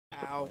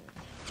Ow.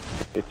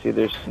 It's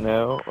either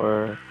snow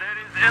or... There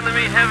is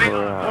enemy heavy.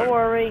 Don't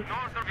worry.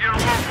 North of your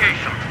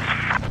location.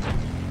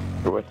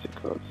 Or what's it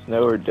called?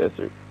 Snow or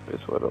desert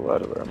is what a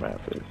lot of our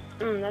map is.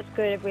 That's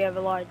good if we have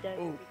a lot of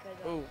desert. Ooh.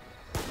 Because, Ooh.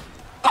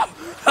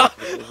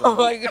 Oh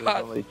my There's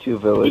god. only 2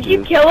 villages. Did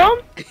you kill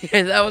him?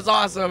 Yeah, that was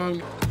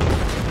awesome.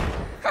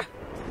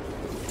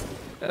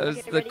 That was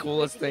Get the ready,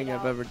 coolest get thing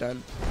I've out. ever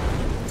done.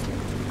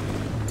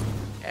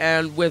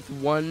 And with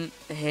one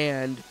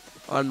hand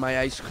on my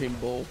ice cream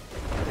bowl.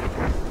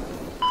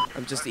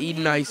 I'm just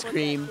eating ice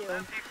cream.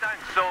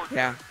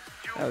 Yeah,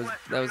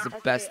 that was the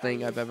best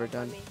thing I've ever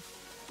done.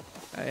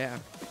 Yeah.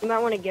 You might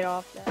want to get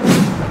off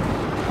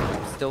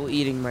that. Still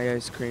eating my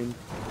ice cream.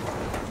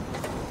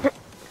 Is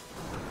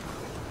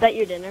that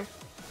your dinner?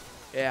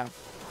 Yeah.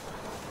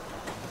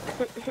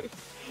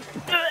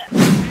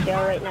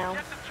 Kill right now.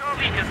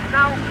 Charlie is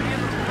now in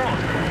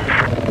front.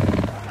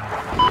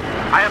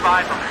 I have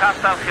eyes on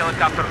hostile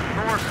helicopter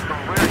north from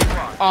where you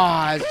are. Oh,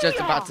 I was just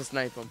about to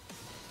snipe him.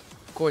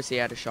 Of course he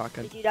had a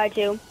shotgun. Did you die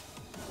too?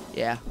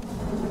 Yeah.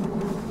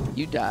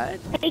 You died?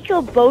 He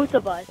killed both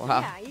of us.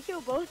 Wow. Yeah, he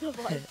killed both of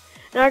us.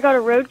 And I got a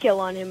roadkill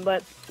on him,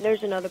 but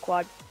there's another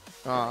quad.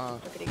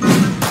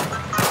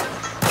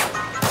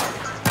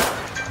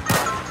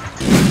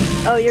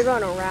 Oh, you're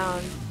going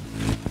around.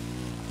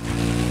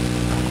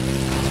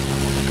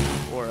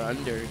 Or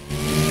under.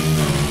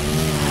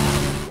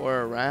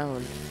 Or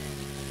around.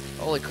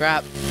 Holy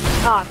crap.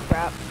 Ah,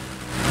 crap.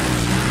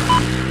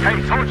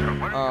 Hey, soldier,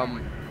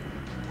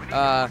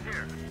 where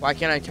why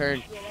can't I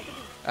turn?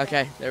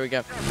 Okay, there we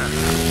go.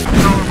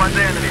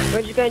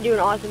 We're just gonna do an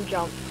awesome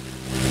jump.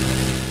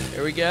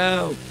 Here we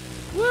go.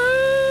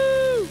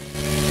 Woo!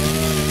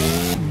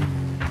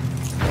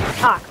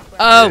 Ah,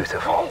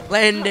 crap. Oh,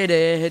 landed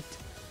it.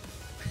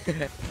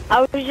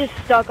 I was just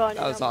stuck on it.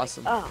 That was I'm like,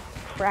 awesome. oh,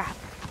 crap.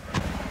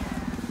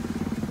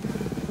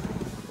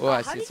 Oh,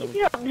 I How see did someone.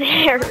 you get up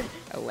there?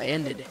 I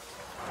landed it.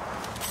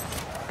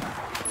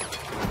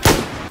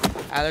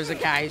 Ah, there's a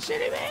guy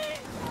shooting me.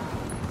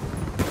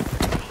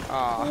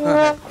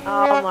 Oh.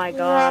 Oh my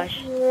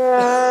gosh.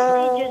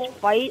 They just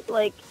fight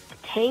like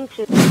tanks.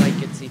 I might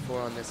get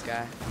C4 on this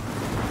guy.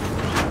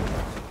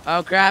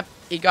 Oh crap,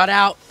 he got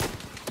out.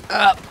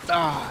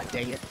 Oh,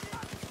 dang it.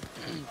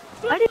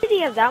 Why did he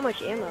have that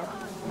much ammo?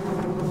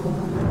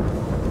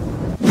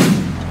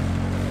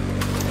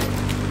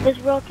 Let's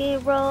rock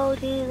and roll to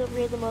the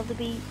rhythm of the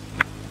beat.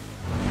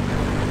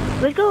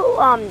 Let's go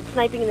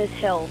sniping in this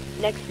hill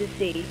next to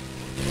C.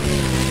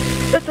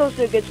 That's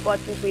also a good spot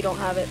since we don't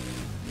have it.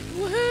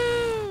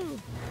 Woohoo!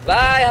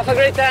 Bye, have a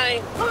great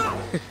time.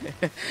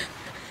 This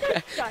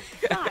guy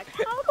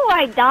sucks. How do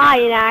I die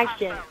in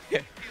action?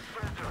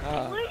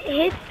 Uh, What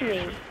hits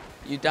me?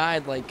 you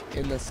died like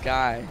in the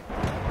sky.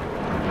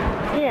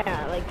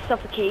 Yeah, like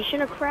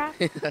suffocation or crap.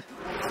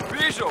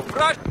 Visual,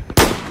 rush.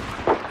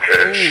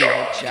 Ooh,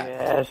 headshot.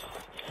 Yes.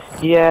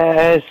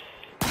 Yes.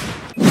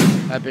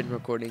 I've been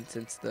recording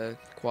since the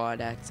quad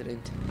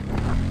accident.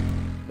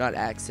 Not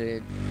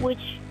accident.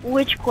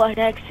 Which quad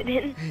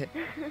accident?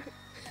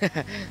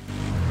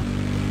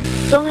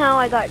 Somehow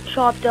I got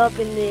chopped up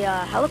in the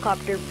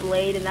helicopter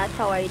blade, and that's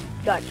how I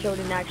got killed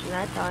in action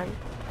that time.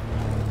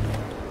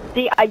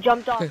 See, I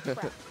jumped off.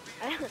 Crap.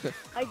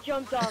 I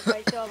jumped off.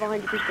 I still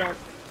have 100%.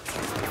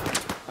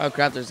 Oh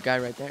crap, there's a guy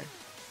right there.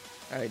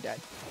 Oh, he died.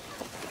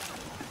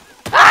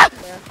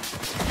 There.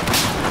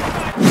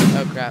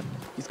 Oh crap,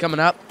 he's coming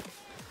up.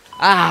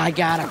 Ah, I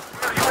got him.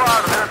 you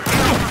are, there.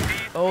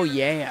 Oh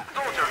yeah.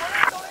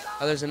 Soldier.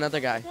 Oh, there's another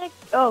guy.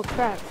 Oh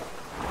crap!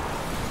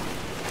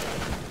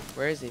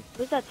 Where is he?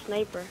 Who's that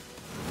sniper?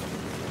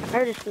 I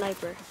heard a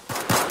sniper.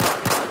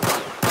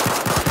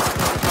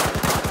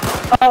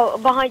 Oh,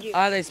 behind you.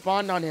 Ah, they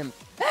spawned on him.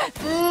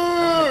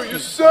 You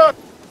suck.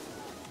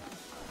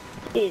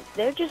 Dude,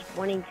 they're just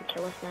wanting to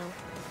kill us now.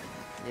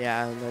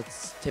 Yeah, and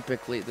that's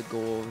typically the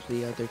goal of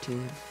the other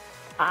team.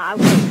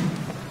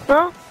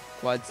 Huh?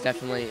 Quad's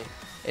definitely...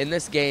 In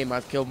this game,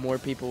 I've killed more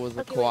people with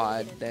a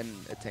quad than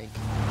a tank.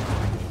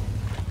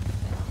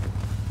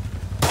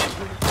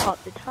 Just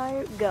pop the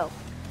tire. Go.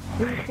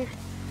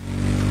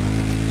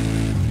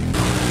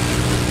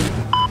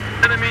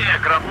 Enemy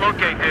aircraft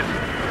located.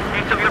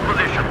 East of your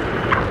position.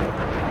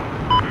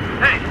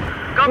 Hey,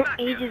 come back.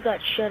 He just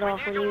got shut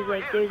off when he was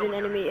like, "There's an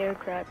enemy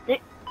aircraft." We've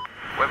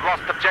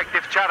lost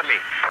objective Charlie.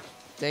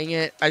 Dang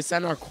it, I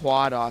sent our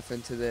quad off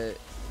into the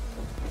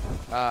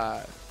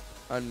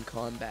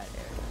uncombat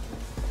area.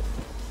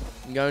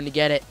 I'm going to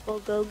get it. Well,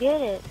 go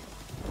get it.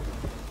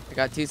 I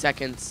got 2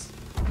 seconds.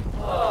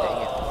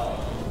 Dang it.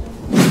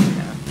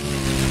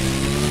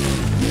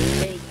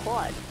 A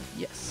quad.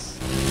 Yes.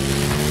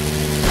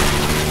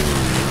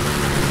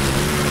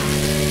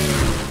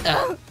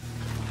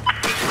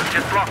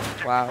 Just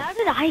lost. Wow. How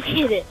did I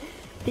get it?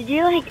 Did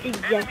you like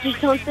eject or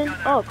something?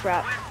 Oh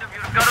crap!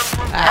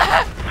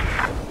 Ah,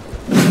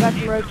 I got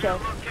some roadkill.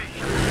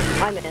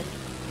 I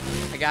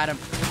missed. I got him.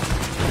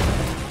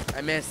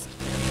 I missed.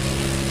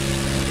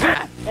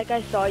 That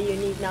guy saw you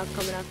and he's now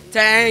coming up.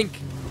 Tank!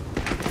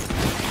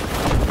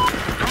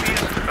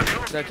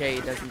 It's okay,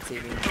 he doesn't see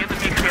me.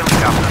 Enemy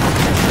helicopter.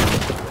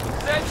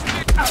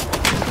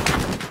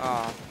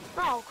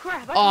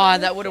 Oh,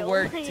 that would have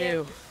worked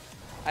too.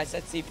 I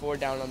set C4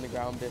 down on the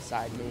ground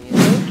beside me.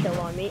 No kill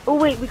on me. Oh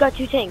wait, we got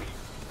 2 tanks.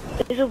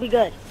 This will be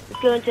good.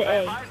 Let's go into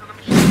A.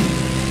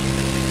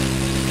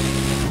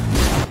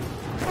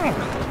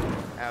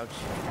 Ouch.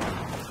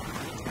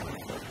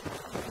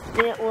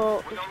 Yeah,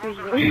 well, excuse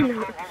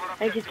me.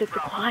 I just took the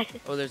quad.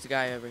 Oh, there's a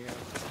guy over here.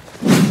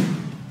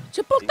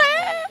 Chipotle!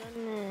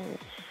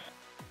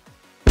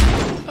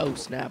 Oh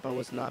snap! I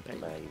was not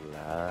paying.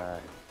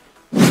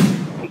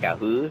 We got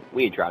who?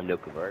 We ain't dropped no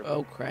convert.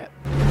 Oh crap!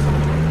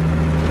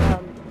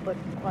 But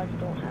quads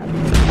don't have.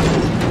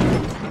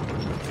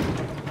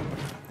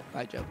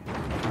 Bye, Joe.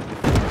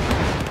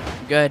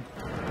 Good.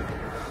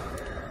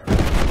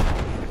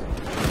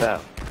 So,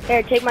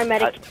 Here, take my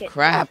medic kit.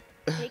 Crap.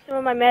 Take some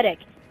of my medic.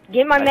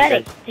 Get my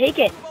medic. Take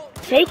it.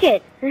 Take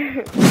it.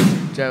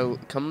 Joe,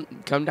 come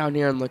down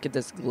here and look at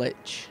this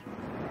glitch.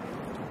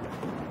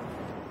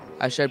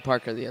 I showed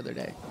Parker the other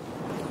day.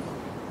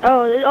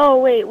 Oh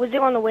wait, was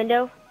it on the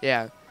window?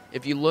 Yeah.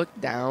 If you look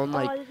down,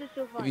 like, this is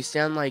so fun. if you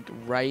stand like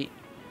right,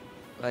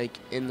 like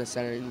in the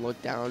center and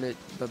look down,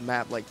 the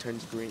map like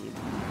turns green.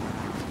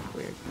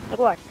 Weird. Like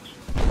what?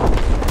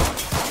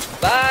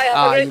 Bye, have a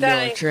Ah, great you know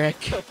a time. trick.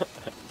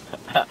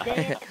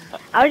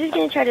 I was just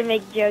gonna try to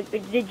make Joe.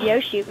 Did Joe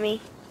shoot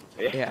me?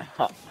 Yeah.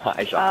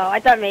 I shot. Oh, I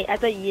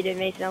thought you did,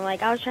 Mason. I'm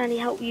like, I was trying to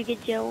help you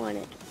get Joe on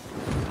it.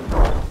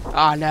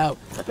 Ah, no.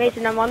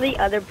 Mason, I'm on the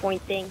other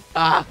point thing.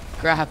 Ah,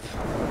 crap.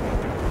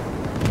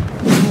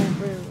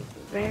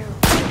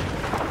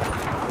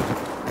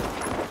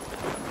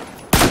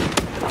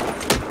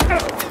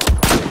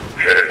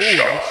 Ooh,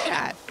 nice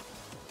shot.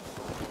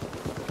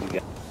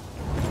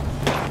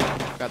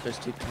 Got those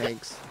 2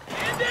 tanks.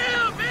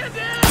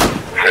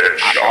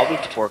 I'll be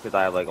sport because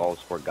I have like all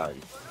sport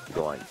guns.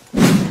 Go on.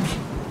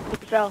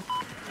 So,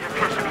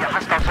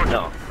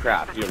 No,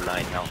 crap. He had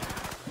 9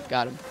 health.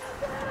 Got him.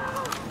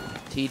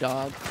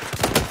 T-Dog.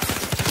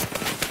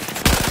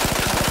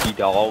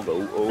 T-Dog.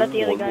 Oh, got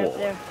the other guy up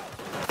there.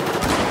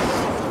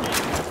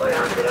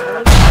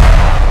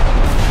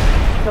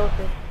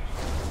 Closest.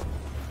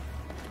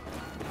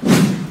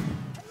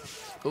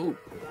 Ooh.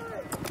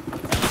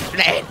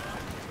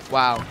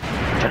 Wow.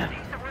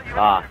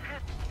 Ah.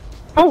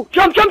 Oh,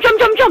 jump!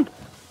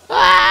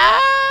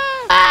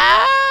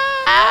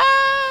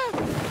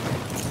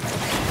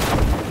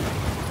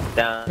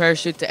 Down.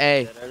 Parachute to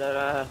A.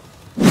 Da-da-da-da.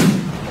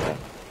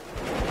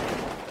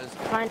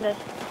 Find us.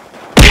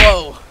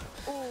 Whoa!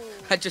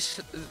 I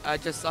just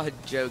saw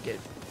Joe get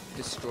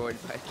destroyed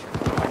by a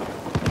truck.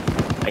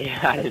 Yeah,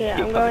 I didn't Okay, see I'm it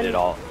coming going. at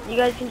all. You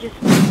guys can just.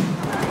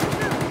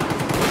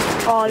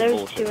 Oh,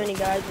 there's too many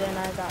guys, and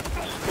I got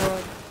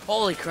destroyed.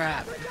 Holy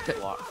crap!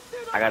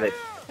 I got it.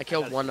 I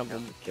killed one of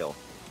them. Kill.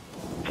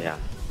 Yeah.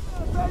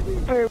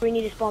 Or we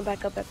need to spawn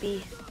back up at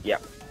B.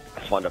 Yep.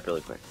 I spawned up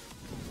really quick.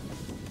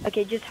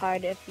 Okay, just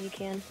hide if you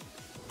can.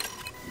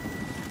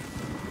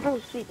 Oh,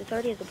 sweet. This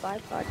already has a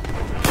bipod.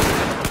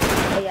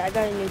 Oh, yeah, I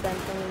got a new gun,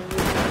 so I'm going to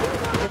use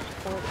this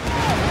point.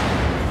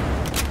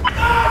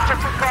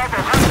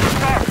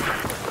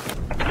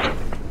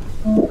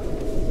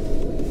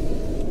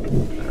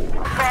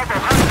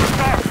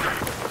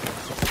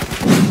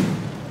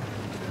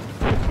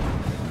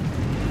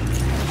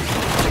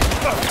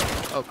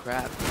 Oh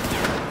crap!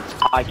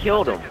 I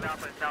killed him.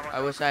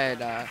 I wish I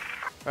had.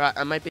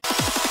 I might be